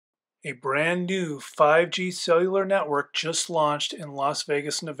A brand new 5G cellular network just launched in Las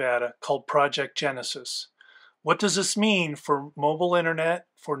Vegas, Nevada called Project Genesis. What does this mean for mobile internet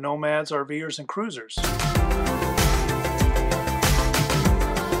for nomads, RVers, and cruisers?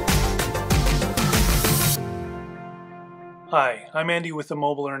 Hi, I'm Andy with the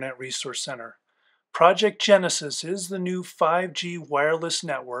Mobile Internet Resource Center. Project Genesis is the new 5G wireless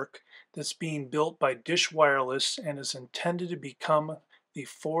network that's being built by Dish Wireless and is intended to become the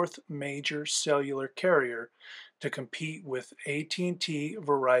fourth major cellular carrier to compete with AT&T,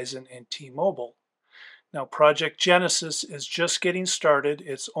 Verizon, and T-Mobile. Now, Project Genesis is just getting started.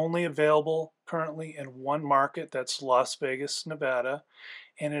 It's only available currently in one market, that's Las Vegas, Nevada,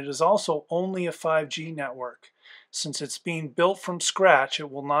 and it is also only a 5G network. Since it's being built from scratch, it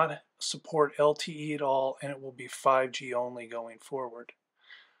will not support LTE at all, and it will be 5G only going forward.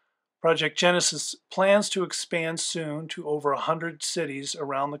 Project Genesis plans to expand soon to over 100 cities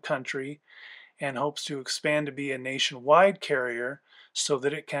around the country and hopes to expand to be a nationwide carrier so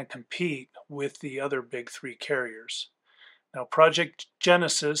that it can compete with the other big three carriers. Now, Project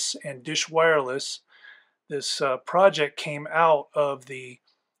Genesis and Dish Wireless, this project came out of the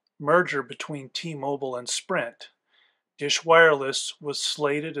merger between T-Mobile and Sprint. Dish Wireless was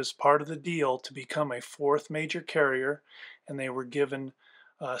slated as part of the deal to become a fourth major carrier, and they were given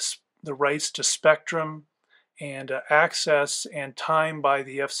the rights to spectrum and access and time by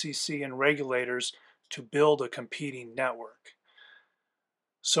the FCC and regulators to build a competing network.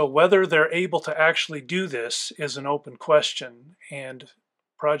 So whether they're able to actually do this is an open question, and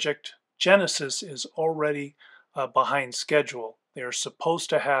Project Genesis is already behind schedule. They are supposed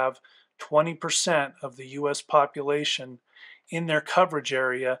to have 20% of the U.S. population in their coverage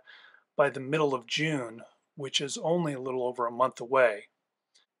area by the middle of June, which is only a little over a month away.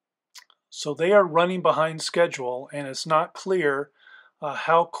 So they are running behind schedule, and it's not clear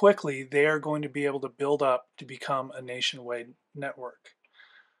how quickly they are going to be able to build up to become a nationwide network.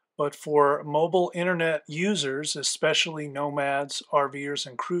 But for mobile internet users, especially nomads, RVers,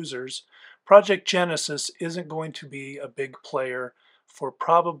 and cruisers, Project Genesis isn't going to be a big player for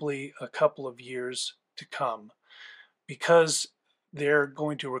probably a couple of years to come, because they're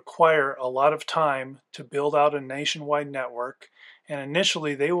going to require a lot of time to build out a nationwide network, and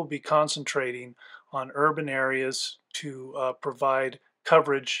initially they will be concentrating on urban areas to provide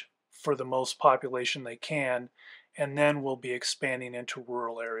coverage for the most population they can, and then we'll be expanding into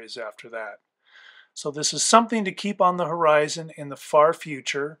rural areas after that. So this is something to keep on the horizon in the far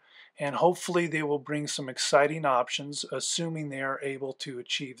future, and hopefully they will bring some exciting options, assuming they are able to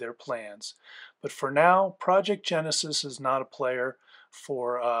achieve their plans. But for now, Project Genesis is not a player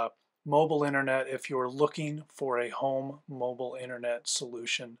for mobile internet if you're looking for a home mobile internet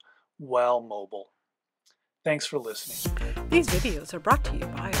solution while mobile. Thanks for listening. These videos are brought to you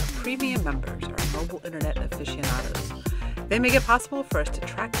by our premium members, our mobile internet aficionados. They make it possible for us to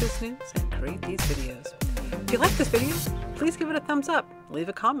track this news and create these videos. If you like this video, please give it a thumbs up, leave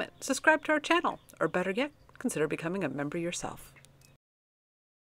a comment, subscribe to our channel, or better yet, consider becoming a member yourself.